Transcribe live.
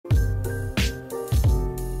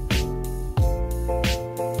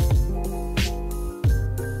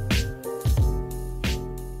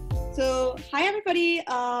everybody.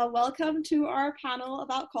 Welcome to our panel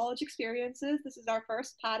about college experiences. This is our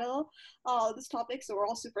first panel on this topic, so we're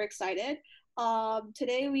all super excited.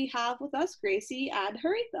 Today we have with us Gracie and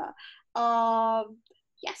Haritha.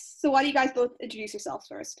 Yes, so why don't you guys both introduce yourselves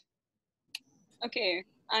first? Okay,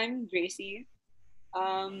 I'm Gracie.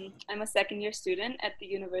 I'm a second year student at the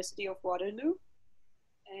University of Waterloo,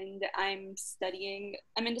 and I'm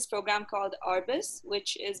in this program called ARBIS,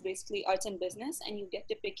 which is basically arts and business, and you get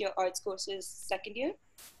to pick your arts courses second year,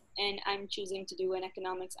 and I'm choosing to do an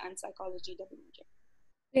economics and psychology double major.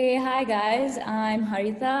 Hey, hi guys, I'm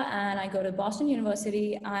Haritha and I go to Boston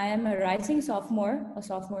University. I am a rising sophomore, a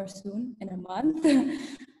sophomore soon in a month.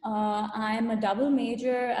 I'm a double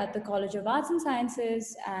major at the College of Arts and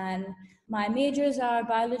Sciences, and my majors are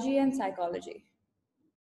biology and psychology.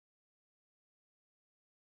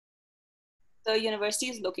 The university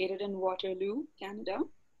is located in Waterloo, Canada.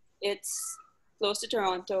 It's close to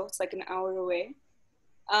Toronto, it's like an hour away.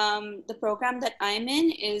 The program that I'm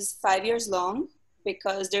in is 5 years long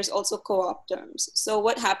because there's also co-op terms. So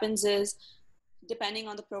what happens is, depending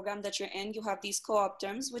on the program that you're in, you have these co-op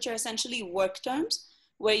terms, which are essentially work terms,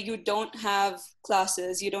 where you don't have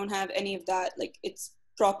classes, you don't have any of that, like it's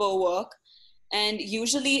proper work. And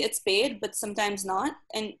usually it's paid, but sometimes not.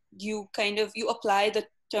 And you apply the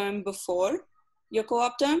term before your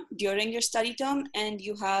co-op term, during your study term, and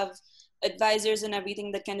you have advisors and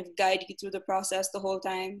everything that kind of guide you through the process the whole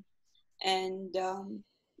time. And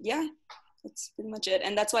yeah, that's pretty much it.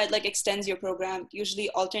 And that's why it like extends your program, usually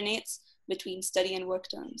alternates between study and work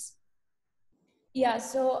terms. Yeah,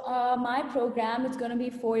 so my program is going to be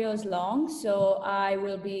 4 years long. So I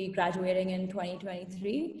will be graduating in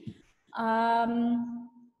 2023.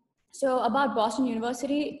 So about Boston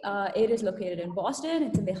University, it is located in Boston.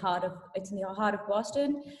 It's in the heart of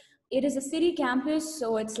Boston. It is a city campus,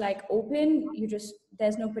 so it's like open.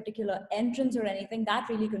 There's no particular entrance or anything. That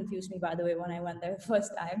really confused me, by the way, when I went there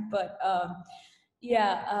first time. But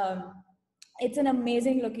it's an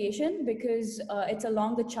amazing location because it's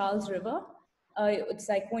along the Charles River. It's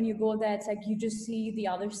like when you go there, it's like you just see the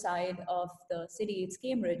other side of the city. It's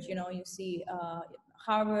Cambridge, you see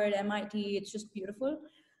Harvard, MIT. It's just beautiful.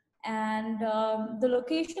 And the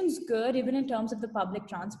location's good even in terms of the public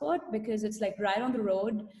transport because it's like right on the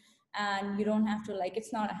road and you don't have to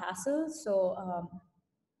it's not a hassle. So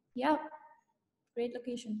yeah, great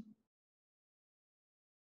location.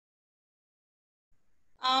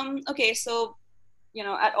 Okay, so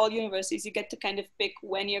at all universities you get to kind of pick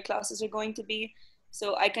when your classes are going to be.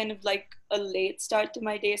 So I kind of like a late start to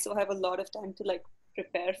my day, so I have a lot of time to like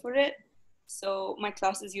prepare for it. So my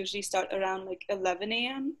classes usually start around like 11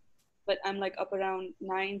 a.m., but I'm like up around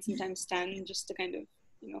 9, sometimes 10, just to kind of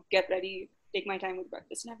get ready, take my time with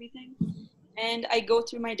breakfast and everything. And I go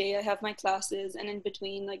through my day, I have my classes, and in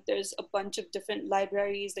between like there's a bunch of different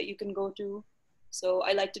libraries that you can go to. So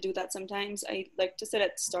I like to do that sometimes. I like to sit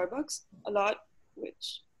at Starbucks a lot,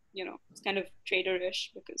 which it's kind of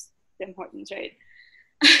trader-ish because Tim Hortons, right?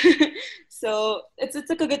 So it's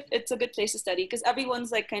a good place to study because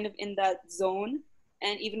everyone's like kind of in that zone,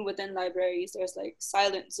 and even within libraries there's like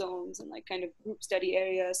silent zones and like kind of group study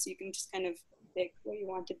areas, so you can just kind of pick where you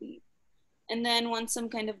want to be. And then once I'm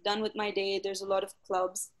kind of done with my day, there's a lot of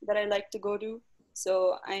clubs that I like to go to.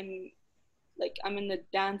 So I'm in the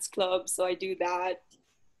dance club, so I do that.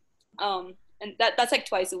 And that's like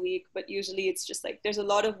twice a week, but usually it's just like there's a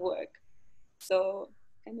lot of work, so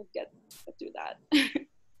kind of get through that.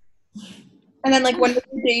 And then, like, when does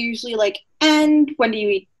the day usually like end? When do you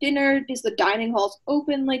eat dinner? Is the dining halls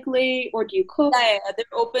open like late, or do you cook? Yeah, they're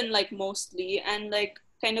open like mostly, and like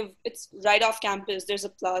kind of it's right off campus. There's a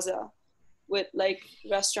plaza with like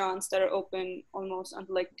restaurants that are open almost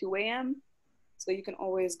until like 2 a.m. So you can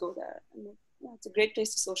always go there, and yeah, it's a great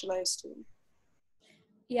place to socialize too.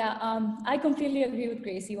 Yeah, I completely agree with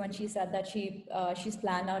Gracie when she said that she's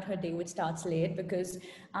planned out her day which starts late because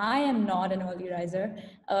I am not an early riser,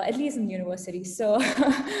 at least in university. So,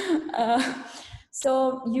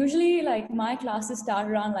 so usually like my classes start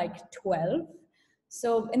around like 12.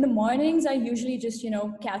 So in the mornings, I usually just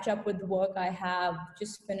catch up with the work I have,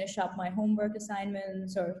 just finish up my homework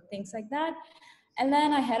assignments or things like that. And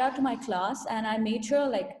then I head out to my class, and I made sure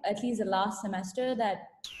like at least the last semester that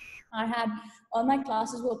I had all my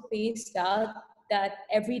classes were paced out, that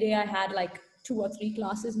every day I had like 2 or 3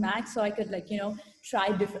 classes max, so I could try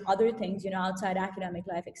different other things outside academic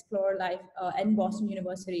life, explore life. And Boston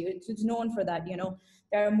University, it's known for that.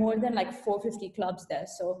 There are more than like 450 clubs there,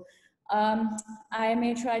 so I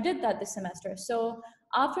made sure I did that this semester. So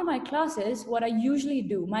after my classes, what I usually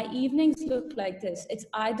do, my evenings look like this. It's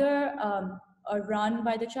either a run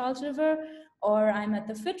by the Charles River, or I'm at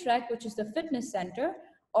the Fit Rec, which is the fitness center,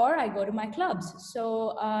 or I go to my clubs.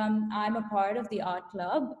 So I'm a part of the art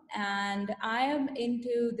club, and I am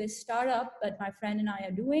into this startup that my friend and I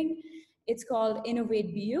are doing. It's called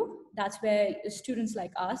Innovate BU. That's where students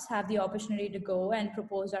like us have the opportunity to go and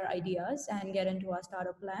propose our ideas and get into our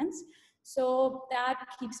startup plans. So that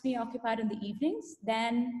keeps me occupied in the evenings.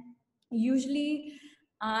 Then usually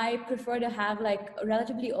I prefer to have like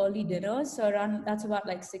relatively early dinners. So around that's about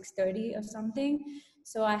like 6:30 or something.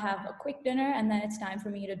 So I have a quick dinner and then it's time for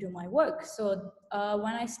me to do my work. So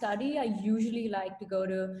when I study, I usually like to go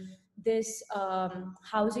to this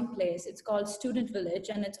housing place. It's called Student Village,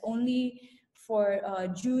 and it's only for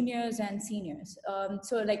juniors and seniors.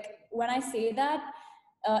 So like when I say that,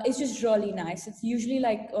 it's just really nice. It's usually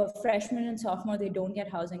like freshmen and sophomore, they don't get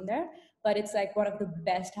housing there, but it's like one of the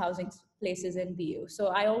best housing places in BU. So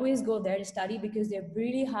I always go there to study because they're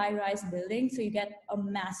really high rise buildings. So you get a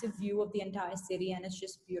massive view of the entire city and it's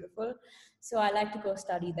just beautiful. So I like to go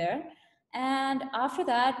study there. And after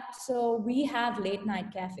that, so we have late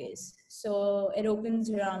night cafes. So it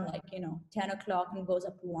opens around like, 10 o'clock and goes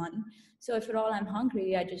up to 1. So if at all I'm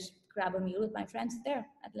hungry, I just grab a meal with my friends there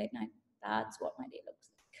at late night. That's what my day looks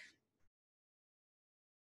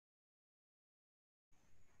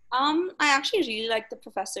I actually really like the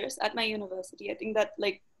professors at my university. I think that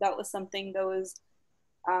like that was something that was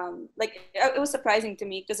like it was surprising to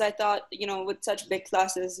me because I thought, with such big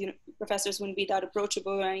classes, professors wouldn't be that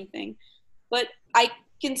approachable or anything. But I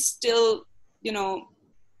can still, you know,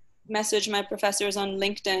 message my professors on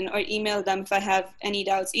LinkedIn or email them if I have any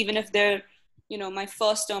doubts, even if they're, my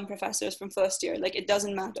first term professors from first year. Like it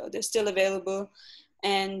doesn't matter. They're still available.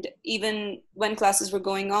 And even when classes were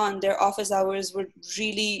going on, their office hours were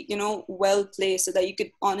really, well placed so that you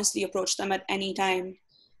could honestly approach them at any time.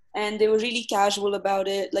 And they were really casual about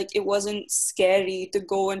it. Like it wasn't scary to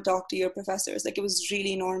go and talk to your professors. Like it was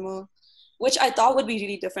really normal, which I thought would be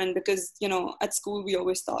really different because, at school we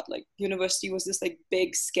always thought like university was this like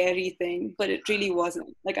big scary thing, but it really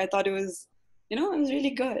wasn't. Like I thought it was, it was really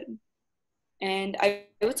good. And I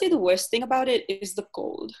would say the worst thing about it is the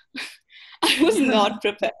cold. I was like. not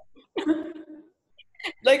prepared.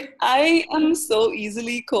 Like I am so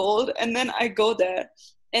easily cold, and then I go there,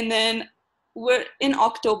 and then we're in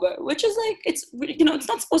October, which is like it's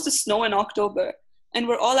not supposed to snow in October, and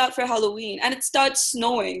we're all out for Halloween, and it starts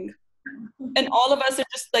snowing, and all of us are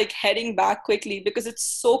just like heading back quickly because it's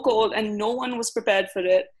so cold, and no one was prepared for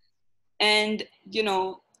it, and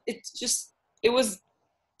it was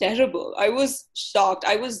terrible. I was shocked.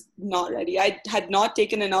 I was not ready. I had not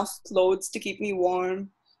taken enough clothes to keep me warm.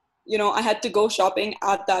 I had to go shopping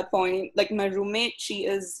at that point. Like my roommate, she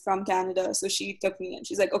is from Canada, so she took me and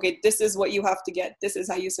she's like, okay, this is what you have to get. This is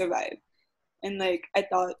how you survive. And like I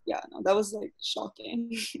thought, yeah, no, that was like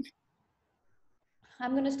shocking.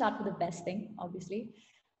 I'm going to start with the best thing, obviously.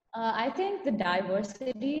 I think the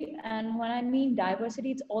diversity, and when I mean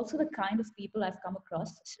diversity, it's also the kind of people I've come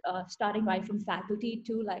across, starting right from faculty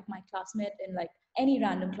to like my classmate in like any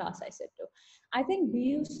random class I sit to. I think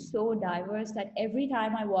BU is so diverse that every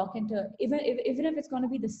time I walk into, even if it's going to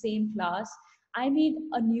be the same class, I meet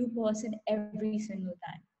a new person every single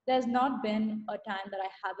time. There's not been a time that I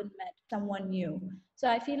haven't met someone new. So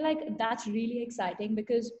I feel like that's really exciting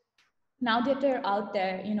because now that they're out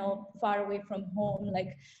there, far away from home,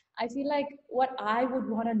 like I feel like what I would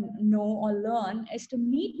want to know or learn is to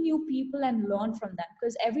meet new people and learn from them,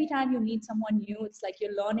 because every time you meet someone new, it's like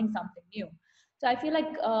you're learning something new. So I feel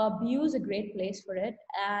like BU is a great place for it,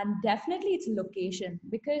 and definitely its location,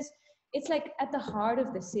 because it's like at the heart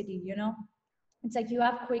of the city. It's like you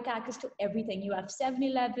have quick access to everything. You have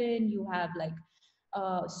 7-Eleven, you have like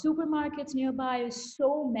supermarkets nearby,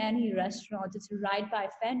 so many restaurants. It's right by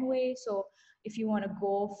Fenway. So if you want to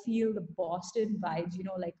go feel the Boston vibes,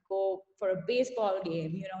 like go for a baseball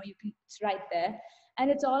game, you can, it's right there. And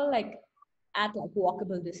it's all like at like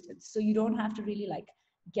walkable distance. So you don't have to really like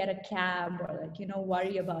get a cab or like,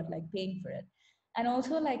 worry about like paying for it. And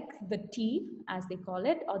also like the T, as they call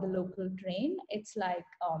it, or the local train, it's like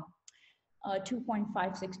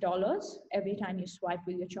 $2.56 every time you swipe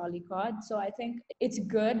with your Charlie card. So I think it's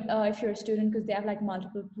good if you're a student because they have like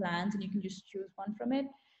multiple plans and you can just choose one from it.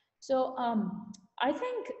 So I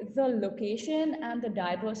think the location and the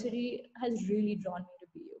diversity has really drawn me to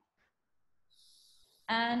BU.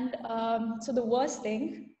 And so the worst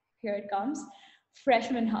thing, here it comes,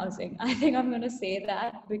 freshman housing. I think I'm going to say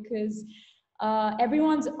that because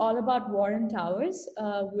everyone's all about Warren Towers,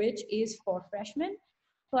 which is for freshmen.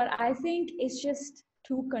 But I think it's just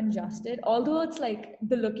too congested. Although it's like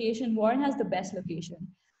the location, Warren has the best location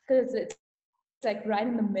because it's like right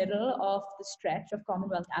in the middle of the stretch of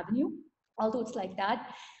Commonwealth Avenue. although it's like that,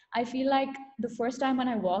 I feel like the first time when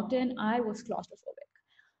I walked in, I was claustrophobic.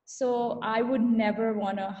 So I would never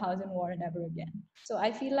want to house in Warren ever again. So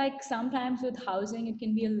I feel like sometimes with housing, it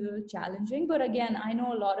can be a little challenging. But again, I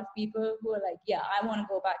know a lot of people who are like, yeah, I want to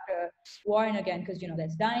go back to Warren again because,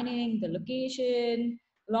 there's dining, the location,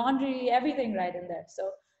 laundry, everything right in there.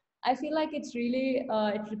 So I feel like it's really,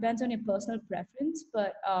 it depends on your personal preference.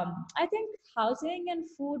 But I think housing and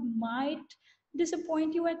food might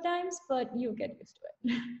disappoint you at times, but you get used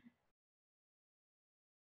to it.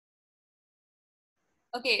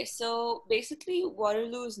 Okay, so basically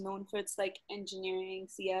Waterloo is known for its like engineering,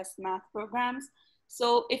 CS, math programs.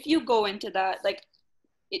 So if you go into that, like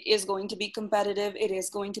it is going to be competitive, it is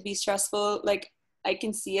going to be stressful. Like I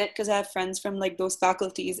can see it because I have friends from like those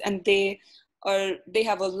faculties and they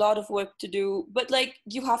have a lot of work to do, but like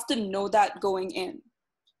you have to know that going in.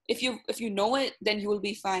 If you know it, then you will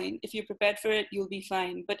be fine. If you're prepared for it, you'll be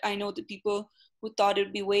fine. But I know the people who thought it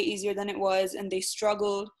would be way easier than it was and they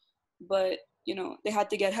struggled, but they had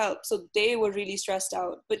to get help, so they were really stressed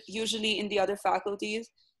out. But usually in the other faculties,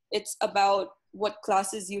 it's about what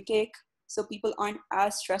classes you take, so people aren't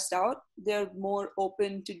as stressed out. They're more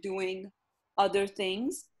open to doing other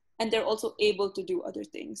things, and they're also able to do other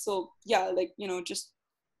things. So yeah, like just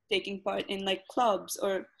taking part in like clubs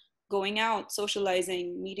or going out,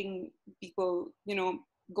 socializing, meeting people,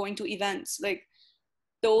 going to events. Like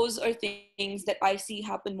those are things that I see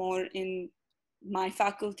happen more in my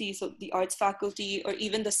faculty, so the arts faculty or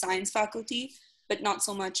even the science faculty, but not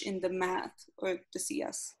so much in the math or the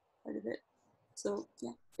CS part of it. So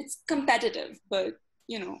yeah, it's competitive, but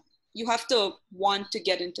you have to want to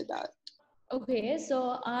get into that. Okay,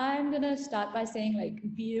 so I'm gonna start by saying like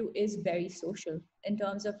BU is very social in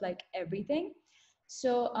terms of like everything.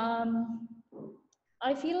 So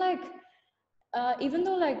I feel like even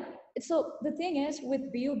though like so the thing is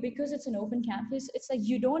with BU, because it's an open campus, it's like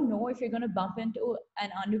you don't know if you're going to bump into an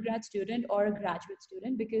undergrad student or a graduate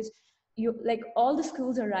student, because you like all the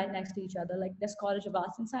schools are right next to each other. Like there's College of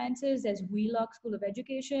Arts and Sciences, there's Wheelock School of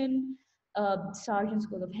Education, Sargent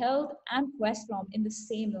School of Health, and Questrom in the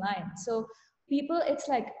same line. So people, it's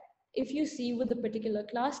like if you see with the particular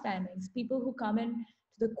class timings, people who come in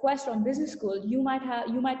to the Questrom Business School, you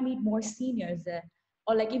might meet more seniors there,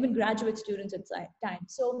 or like even graduate students at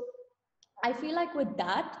times. So I feel like with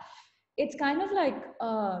that, it's kind of like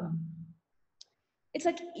it's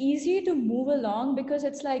like easy to move along, because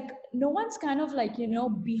it's like no one's kind of like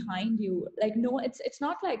behind you. Like no, it's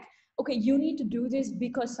not like okay, you need to do this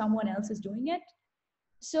because someone else is doing it.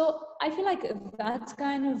 So I feel like that's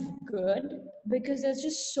kind of good, because there's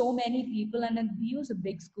just so many people, and then BU is a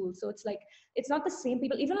big school, so it's like it's not the same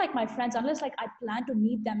people. Even like my friends, unless like I plan to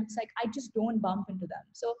meet them, it's like I just don't bump into them.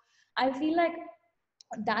 So I feel like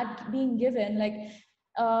that being given,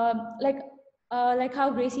 um, like like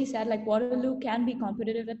how Gracie said, like Waterloo can be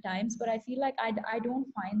competitive at times, but I feel like I don't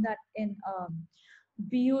find that in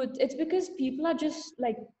BU. It's because people are just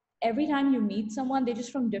like every time you meet someone, they're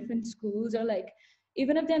just from different schools, or like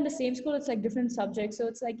even if they're in the same school, it's like different subjects. So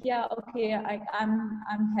it's like, yeah, okay,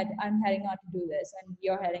 I'm heading out to do this, and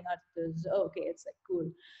you're heading out to do this. Oh, okay, it's like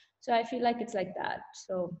cool. So I feel like it's like that.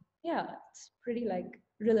 So yeah, it's pretty like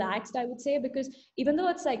relaxed, I would say, because even though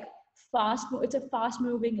it's like it's a fast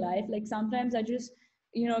moving life. Like sometimes I just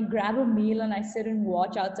grab a meal and I sit and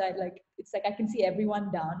watch outside. Like it's like I can see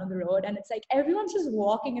everyone down on the road, and it's like everyone's just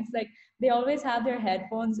walking. It's like they always have their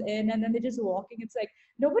headphones in, and then they're just walking. It's like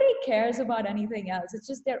nobody cares about anything else. It's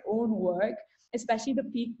just their own work, especially the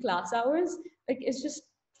peak class hours. Like it's just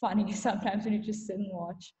funny sometimes when you just sit and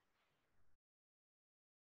watch.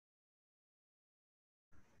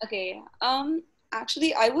 Okay.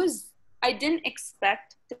 Actually, I didn't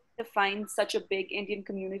expect to find such a big Indian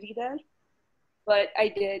community there, but I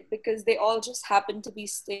did because they all just happened to be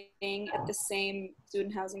staying at the same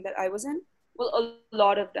student housing that I was in. Well, a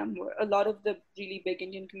lot of them were, a lot of the really big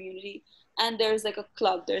Indian community. And there's like a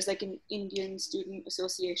club, there's like an Indian Student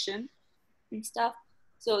Association and stuff.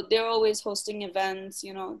 So they're always hosting events,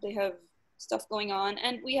 they have stuff going on.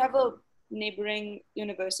 And we have a neighboring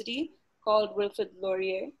university called Wilfrid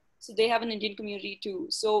Laurier. So they have an Indian community too.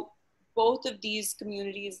 So both of these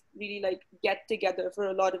communities really like get together for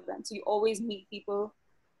a lot of events. So you always meet people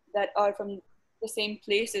that are from the same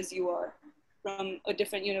place as you are, from a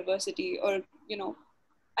different university, or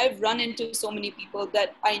I've run into so many people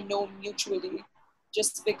that I know mutually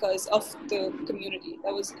just because of the community.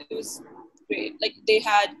 It was great. Like they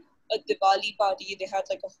had a Diwali party, they had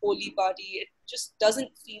like a Holi party. It just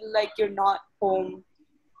doesn't feel like you're not home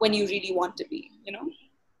when you really want to be?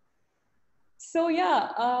 So yeah,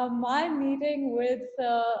 my meeting with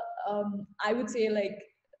I would say like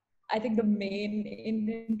I think the main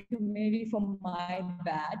Indian community for my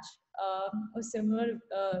batch was similar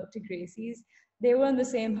to Gracie's. They were in the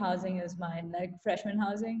same housing as mine, like freshman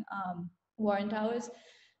housing, Warren Towers.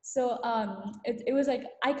 So it was like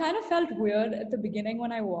I kind of felt weird at the beginning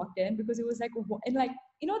when I walked in because it was like in like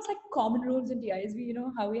it's like common rooms in TISB. You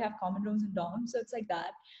know how we have common rooms in dorms, so it's like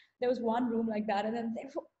that. There was one room like that, and then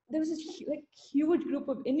there was this like huge group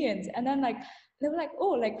of Indians, and then like they were like, oh,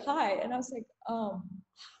 like hi, and I was like,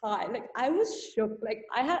 hi, like I was shook, like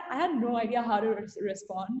I had no idea how to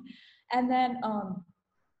respond, and then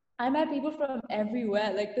I met people from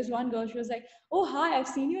everywhere. Like this one girl, she was like, "Oh, hi, I've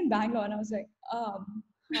seen you in Bangalore," and I was like, "Hi."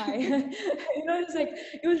 It's like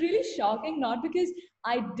it was really shocking. Not because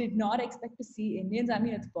I did not expect to see Indians. I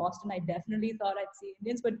mean, it's Boston. I definitely thought I'd see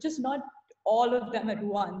Indians, but just not all of them at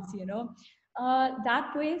once.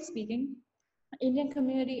 That way of speaking, Indian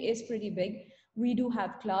community is pretty big. We do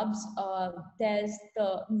have clubs.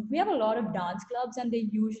 We have a lot of dance clubs, and they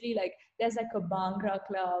usually like there's like a Bhangra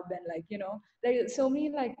club, and like there's so many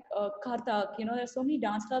like Kathak. There's so many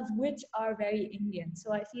dance clubs which are very Indian.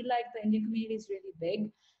 So I feel like the Indian community is really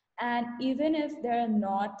big. And even if they're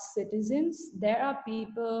not citizens, there are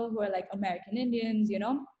people who are like American Indians.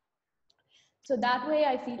 So that way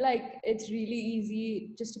I feel like it's really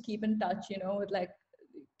easy just to keep in touch with like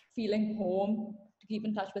feeling home, to keep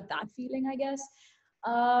in touch with that feeling, I guess.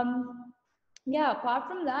 Yeah, apart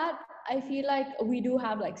from that, I feel like we do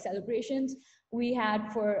have like celebrations. We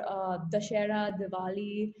had for Dashera,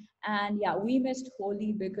 Diwali, and yeah, we missed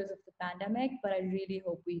Holi because of the pandemic, but I really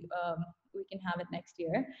hope we can have it next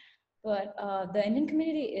year. But the Indian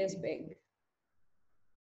community is big.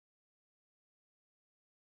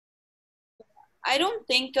 I don't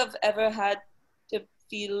think I've ever had to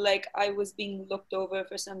feel like I was being looked over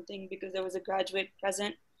for something because there was a graduate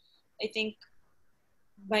present. I think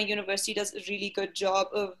my university does a really good job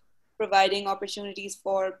of providing opportunities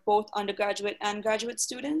for both undergraduate and graduate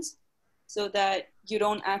students so that you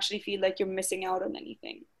don't actually feel like you're missing out on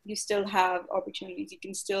anything. You still have opportunities. You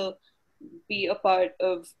can still be a part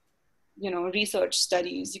of, research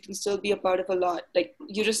studies. You can still be a part of a lot. Like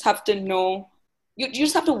you just have to know, you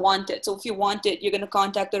just have to want it. So if you want it, you're going to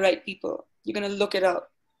contact the right people. You're going to look it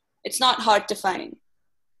up. It's not hard to find.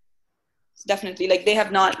 Definitely, like they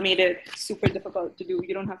have not made it super difficult to do.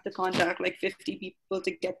 You don't have to contact like 50 people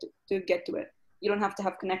to get to it. You don't have to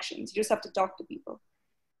have connections. You just have to talk to people.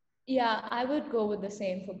 Yeah, I would go with the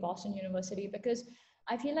same for Boston University because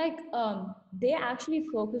I feel like they actually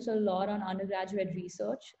focus a lot on undergraduate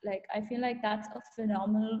research. Like I feel like that's a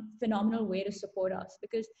phenomenal way to support us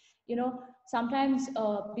because sometimes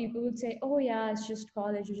people would say, "Oh yeah, it's just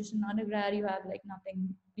college. You're just an undergrad. You have like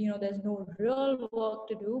nothing. There's no real work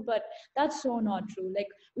to do." But that's so not true. Like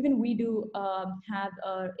even we do have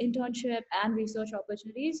internship and research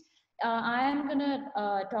opportunities. I am gonna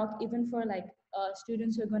talk even for like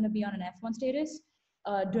students who are going to be on an F1 status.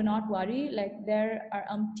 Do not worry, like there are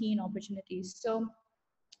umpteen opportunities. So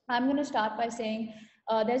I'm going to start by saying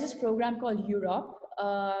there's this program called Europe.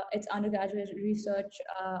 It's undergraduate research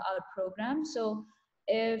out program. So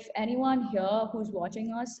if anyone here who's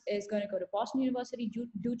watching us is going to go to Boston University,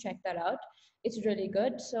 do check that out. It's really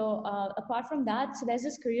good. So apart from that, so there's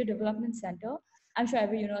this career development center. I'm sure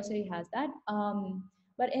every university has that.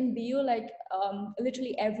 But in BU, like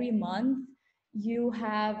literally every month, you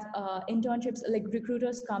have internships, like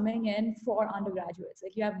recruiters coming in for undergraduates.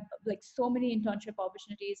 Like you have like so many internship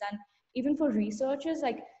opportunities, and even for researchers,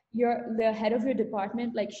 like the head of your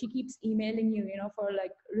department, like she keeps emailing you, for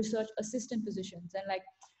like research assistant positions, and like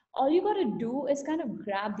all you got to do is kind of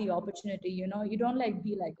grab the opportunity. You don't like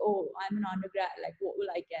be like, oh, I'm an undergrad, like what will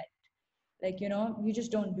I get? Like you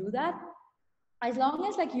just don't do that. As long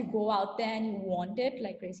as like you go out there and you want it,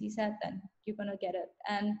 like Gracie said, then you're gonna get it.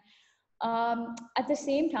 And at the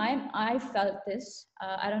same time, I felt this.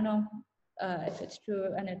 I don't know if it's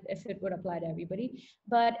true and if it would apply to everybody.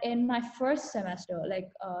 But in my first semester, like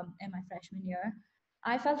in my freshman year,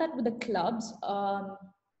 I felt that with the clubs,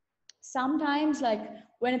 sometimes like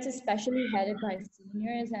when it's especially headed by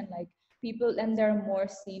seniors and like people and there are more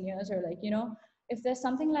seniors, or like if there's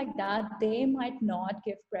something like that, they might not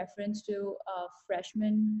give preference to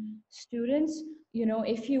freshman students.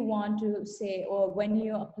 If you want to say, or when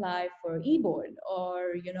you apply for e-board,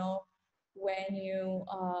 or when you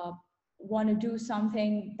want to do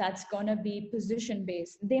something that's going to be position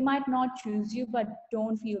based, they might not choose you, but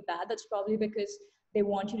don't feel bad. That's probably because they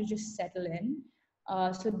want you to just settle in.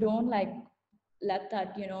 So don't like let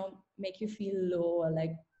that make you feel low, or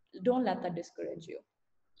like don't let that discourage you.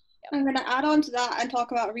 I'm going to add on to that and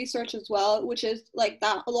talk about research as well, which is like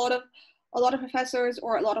that a lot of a lot of professors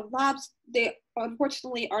or a lot of labs, they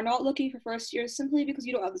unfortunately are not looking for first years simply because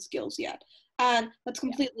you don't have the skills yet. And that's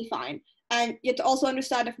completely fine. And you have to also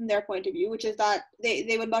understand it from their point of view, which is that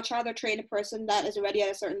they would much rather train a person that is already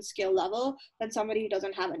at a certain skill level than somebody who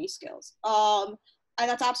doesn't have any skills. And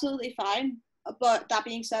that's absolutely fine. But that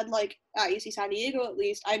being said, like at UC San Diego, at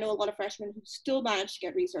least, I know a lot of freshmen who still manage to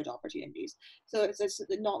get research opportunities. So it's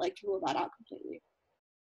not like to rule that out completely.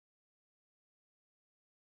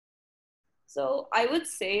 So I would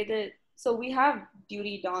say that, so we have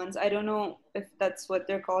duty dons. I don't know if that's what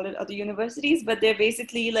they're called at other universities, but they're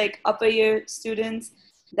basically like upper year students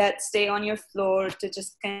that stay on your floor to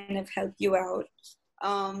just kind of help you out.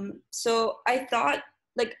 So I thought,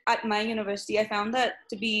 like at my university, I found that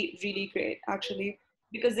to be really great actually,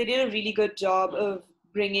 because they did a really good job of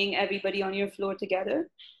bringing everybody on your floor together.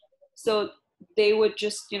 So they would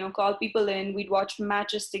just, call people in, we'd watch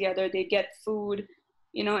matches together, they'd get food,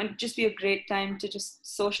 and just be a great time to just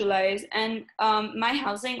socialize. And my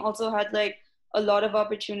housing also had like a lot of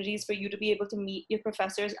opportunities for you to be able to meet your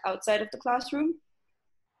professors outside of the classroom.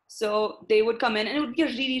 So they would come in and it would be a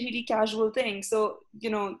really, really casual thing. So,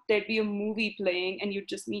 there'd be a movie playing and you'd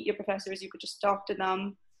just meet your professors, you could just talk to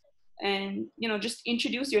them and, just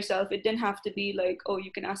introduce yourself. It didn't have to be like, oh,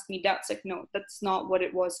 you can ask me that. It's like, no, that's not what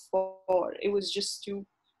it was for. It was just to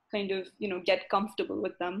kind of, get comfortable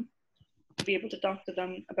with them, to be able to talk to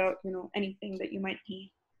them about, anything that you might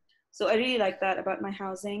need. So I really like that about my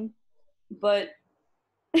housing. But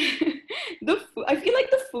I feel like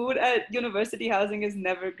the food at university housing is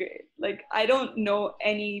never great. Like I don't know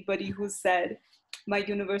anybody who said my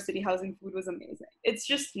university housing food was amazing. It's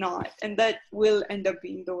just not, and that will end up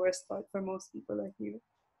being the worst part for most people, I feel.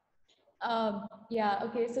 Yeah,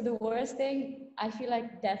 okay. So the worst thing, I feel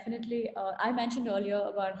like definitely, I mentioned earlier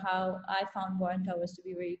about how I found Warren Towers to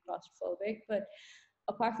be very claustrophobic, but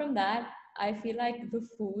apart from that, I feel like the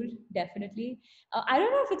food definitely. I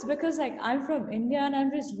don't know if it's because like I'm from India and I'm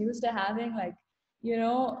just used to having like,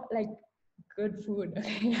 like good food.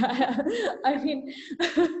 I mean,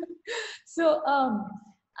 so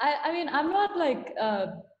I mean, I'm not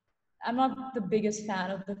the biggest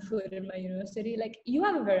fan of the food in my university. Like you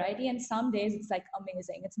have a variety, and some days it's like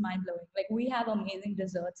amazing. It's mind blowing. Like we have amazing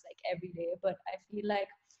desserts like every day, but I feel like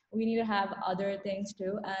we need to have other things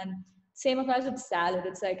too. And same applies with salad.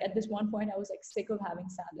 It's like at this one point I was like sick of having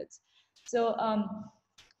salads. So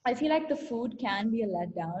I feel like the food can be a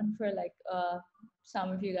letdown for like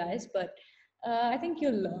some of you guys, but I think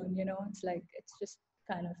you'll learn. It's like it's just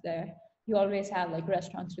kind of there. You always have like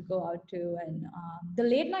restaurants to go out to, and the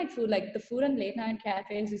late night food, like the food in late night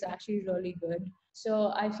cafes, is actually really good.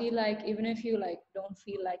 So I feel like even if you like don't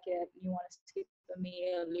feel like it, you want to skip a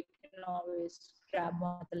meal, you can always grab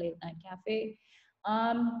one at the late night cafe.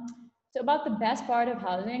 Um, so about the best part of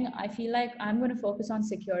housing, I feel like I'm going to focus on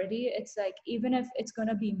security. It's like even if it's going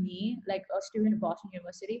to be me, like a student at Boston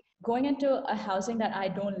University, going into a housing that I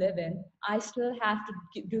don't live in, I still have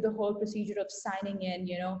to do the whole procedure of signing in.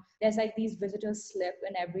 There's like these visitor slip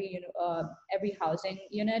in every every housing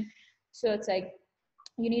unit. So it's like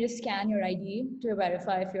you need to scan your ID to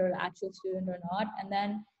verify if you're an actual student or not, and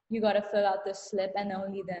then you got to fill out the slip and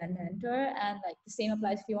only then enter. And like the same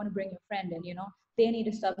applies if you want to bring your friend in. They need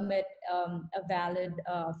to submit a valid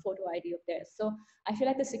photo ID of theirs. So I feel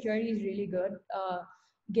like the security is really good,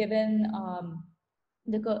 given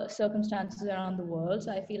the circumstances around the world.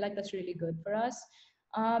 So I feel like that's really good for us.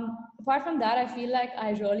 Apart from that, I feel like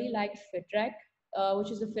I really liked FitRec,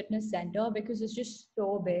 which is a fitness center, because it's just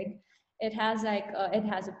so big. It has like it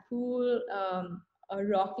has a pool, a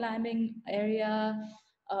rock climbing area,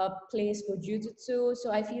 a place for jujitsu. So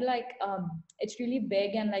I feel like it's really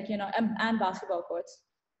big, and like and basketball courts.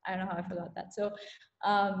 I don't know how I forgot that. So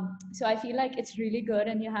I feel like it's really good,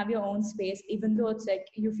 and you have your own space, even though it's like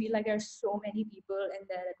you feel like there's so many people in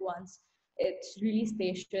there at once. It's really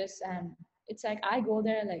spacious, and it's like I go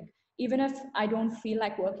there like even if I don't feel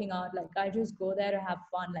like working out, like I just go there to have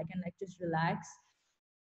fun, like and like just relax.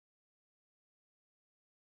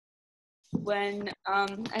 When I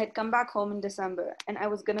had come back home in December and I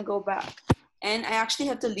was gonna go back, and I actually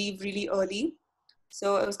had to leave really early.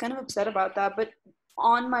 So I was kind of upset about that. But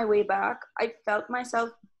on my way back, I felt myself,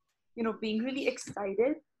 being really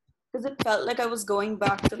excited because it felt like I was going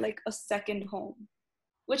back to like a second home,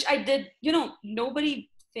 which I did. Nobody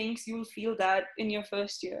thinks you'll feel that in your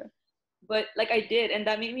first year, but like I did, and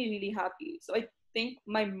that made me really happy. So I think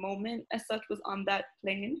my moment as such was on that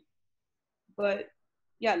plane. But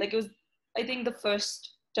yeah, like it was, I think the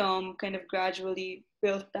first term kind of gradually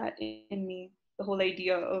built that in me, the whole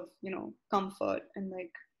idea of, comfort and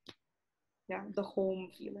like, yeah, the home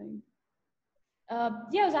feeling.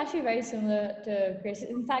 Yeah, it was actually very similar to Grace.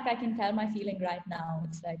 In fact, I can tell my feeling right now.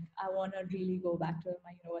 It's like I want to really go back to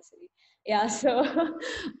my university. Yeah, so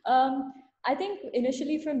I think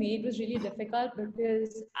initially for me it was really difficult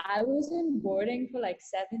because I was in boarding for like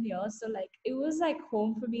 7 years. So like it was like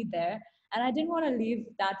home for me there. And I didn't want to leave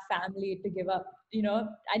that family to give up,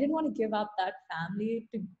 I didn't want to give up that family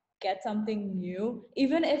to get something new,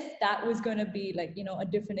 even if that was going to be like, a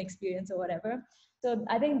different experience or whatever. So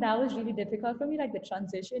I think that was really difficult for me, like the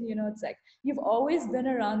transition. It's like you've always been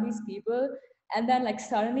around these people, and then like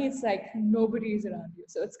suddenly it's like nobody is around you.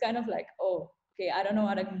 So it's kind of like, oh, okay, I don't know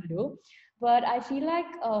what I'm gonna do. But I feel like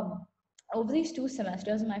over these 2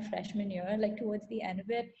 semesters in my freshman year, like towards the end of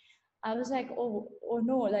it, I was like, oh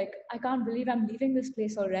no, like I can't believe I'm leaving this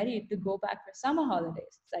place already to go back for summer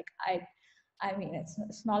holidays. It's like I mean,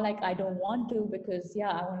 it's not like I don't want to, because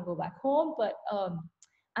yeah, I want to go back home, but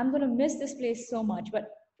I'm going to miss this place so much. But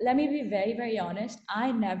let me be very, very honest.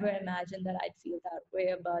 I never imagined that I'd feel that way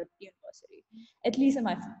about university, at least in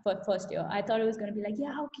my first year. I thought it was going to be like,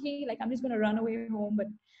 yeah, okay, like I'm just going to run away home, but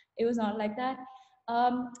it was not like that.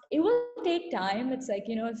 It will take time. It's like,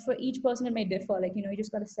 for each person it may differ. Like, you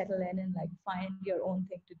just got to settle in and like find your own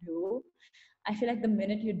thing to do. I feel like the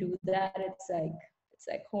minute you do that, it's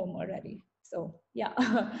like home already. So yeah,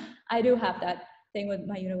 I do have that thing with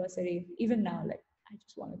my university. Even now, like I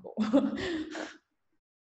just want to go.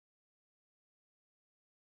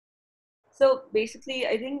 So basically,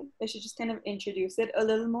 I think I should just kind of introduce it a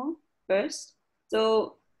little more first.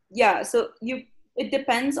 So yeah, so you it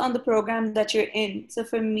depends on the program that you're in. So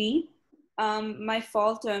for me, my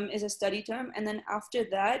fall term is a study term, and then after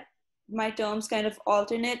that, my terms kind of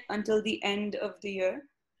alternate until the end of the year,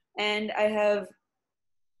 and I have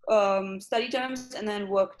study terms and then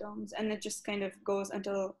work terms, and it just kind of goes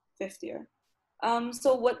until fifth year.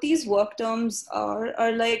 So what these work terms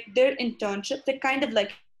are like they're internships. They're kind of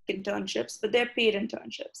like internships, but they're paid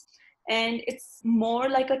internships, and it's more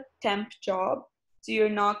like a temp job. So you're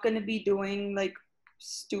not going to be doing like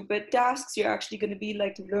stupid tasks. You're actually going to be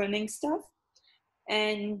like learning stuff,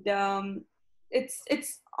 and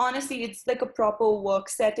it's honestly it's like a proper work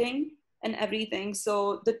setting and everything.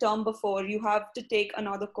 So the term before, you have to take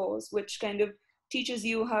another course which kind of teaches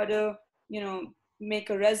you how to,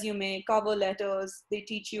 make a resume, cover letters. They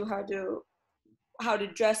teach you how to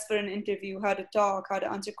dress for an interview, how to talk, how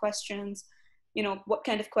to answer questions, what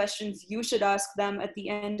kind of questions you should ask them at the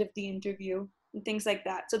end of the interview, and things like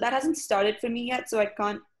that. So that hasn't started for me yet, so I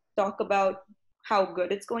can't talk about how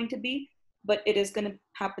good it's going to be, but it is going to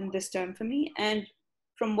happen this term for me. And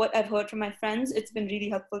from what I've heard from my friends, it's been really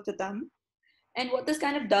helpful to them. And what this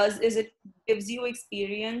kind of does is it gives you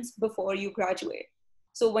experience before you graduate.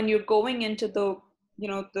 So when you're going into the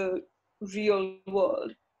real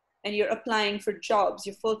world and you're applying for jobs,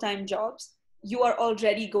 your full-time jobs, you are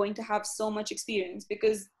already going to have so much experience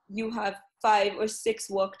because you have 5 or 6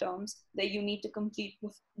 work terms that you need to complete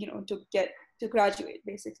with, to get to graduate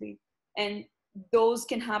basically. And those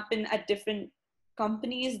can happen at different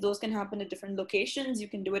companies, those can happen at different locations. You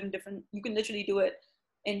can literally do it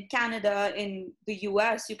in Canada, in the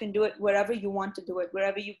US. You can do it wherever you want to do it,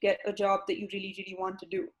 wherever you get a job that you really, really want to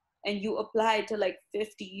do. And you apply to like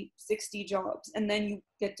 50, 60 jobs, and then you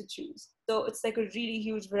get to choose. So it's like a really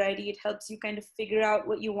huge variety. It helps you kind of figure out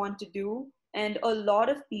what you want to do. And a lot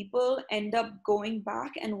of people end up going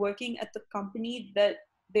back and working at the company that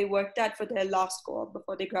they worked at for their last co-op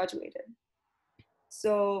before they graduated.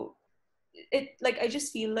 So it like I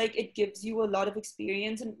just feel like it gives you a lot of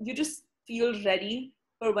experience, and you just feel ready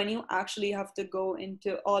for when you actually have to go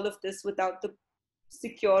into all of this without the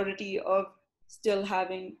security of still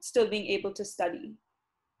being able to study,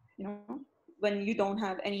 you know when you don't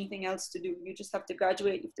have anything else to do. You just have to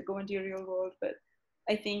graduate, you have to go into your real world. But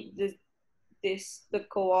I think the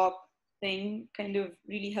co-op thing kind of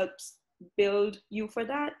really helps build you for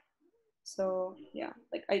that. So yeah,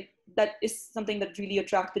 like I that is something that really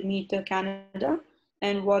attracted me to Canada,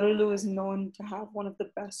 and Waterloo is known to have one of the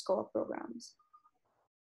best co-op programs.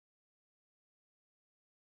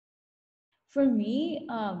 For me,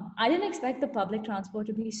 I didn't expect the public transport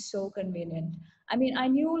to be so convenient. I mean, I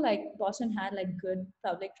knew like Boston had like good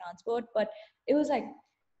public transport, but it was like,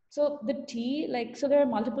 so the T, like, so there are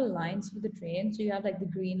multiple lines for the train. So you have like the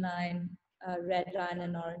green line, red line,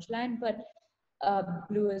 and orange line, but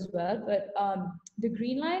blue as well. But the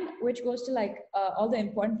green line, which goes to like all the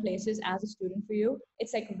important places as a student for you,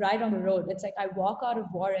 it's like right on the road. It's like I walk out of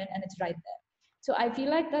Warren and it's right there. So I feel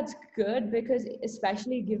like that's good because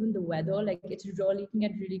especially given the weather, like it's really can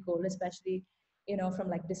get really cold, especially from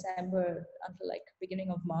like December until like beginning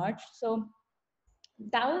of March. So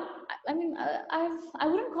that I mean, I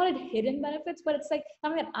wouldn't call it hidden benefits, but it's like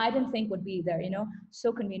something that I didn't think would be there, you know,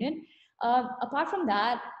 so convenient. Apart from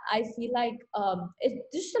that, I feel like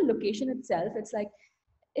it's just the location itself. It's like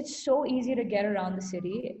it's so easy to get around the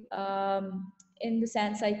city, in the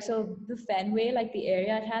sense like, so the Fenway, like the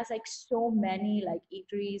area, it has like so many like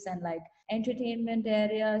eateries and like entertainment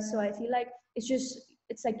areas. So I feel like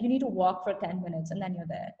it's like you need to walk for 10 minutes and then you're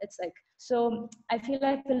there. It's like, so I feel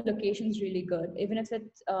like the location is really good, even if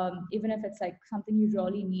it's like something you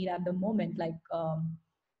really need at the moment, like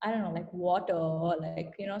I don't know, like water or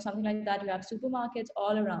like, you know, something like that. You have supermarkets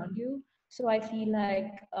all around you. So I feel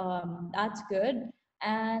like that's good.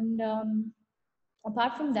 And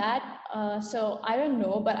apart from that, so I don't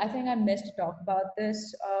know, but I think I missed to talk about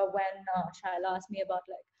this when Shaila asked me about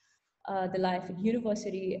like the life at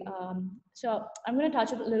university. So I'm going to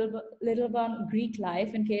touch a little bit on Greek life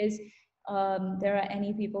in case there are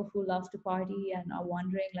any people who love to party and are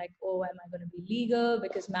wondering like, oh, am I going to be legal?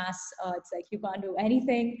 Because mass, it's like you can't do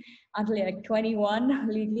anything until you're like 21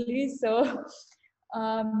 legally. So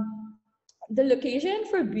um, the location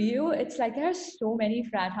for BU, it's like there are so many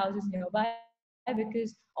frat houses nearby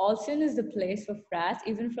because Alston is the place for frats,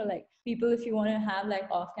 even for like people if you want to have like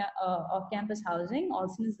off campus housing.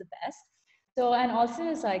 Alston is the best. So and Alston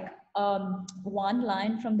is like one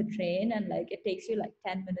line from the train, and like it takes you like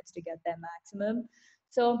 10 minutes to get there maximum.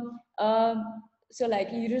 So so like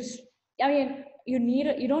you just, I mean,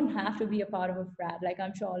 you don't have to be a part of a frat. Like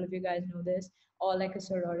I'm sure all of you guys know this, or like a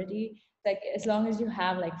sorority. Like as long as you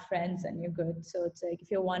have like friends and you're good. So it's like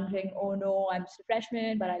if you're wondering, oh no, I'm just a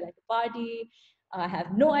freshman but I like to party, I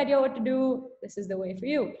have no idea what to do, this is the way for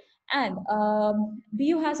you. And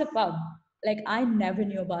BU has a pub. Like I never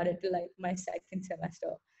knew about it till like my second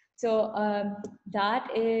semester. So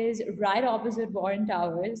that is right opposite Warren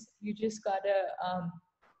Towers. You just gotta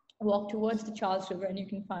walk towards the Charles River and you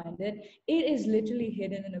can find it. It is literally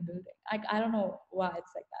hidden in a building. I don't know why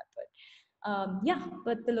it's like that, but yeah,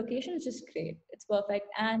 but the location is just great. It's perfect.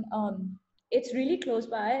 And it's really close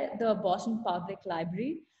by the Boston Public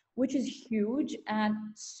Library, which is huge. And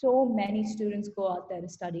so many students go out there to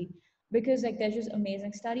study because like there's just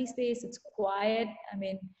amazing study space. It's quiet. I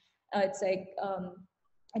mean, it's like,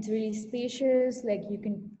 it's really spacious. Like you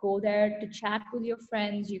can go there to chat with your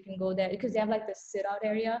friends. You can go there because they have like the sit out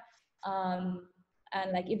area, um,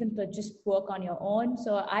 and like even to just work on your own.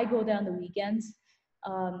 So I go there on the weekends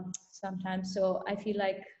sometimes. So I feel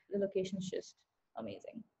like the location is just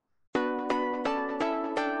amazing.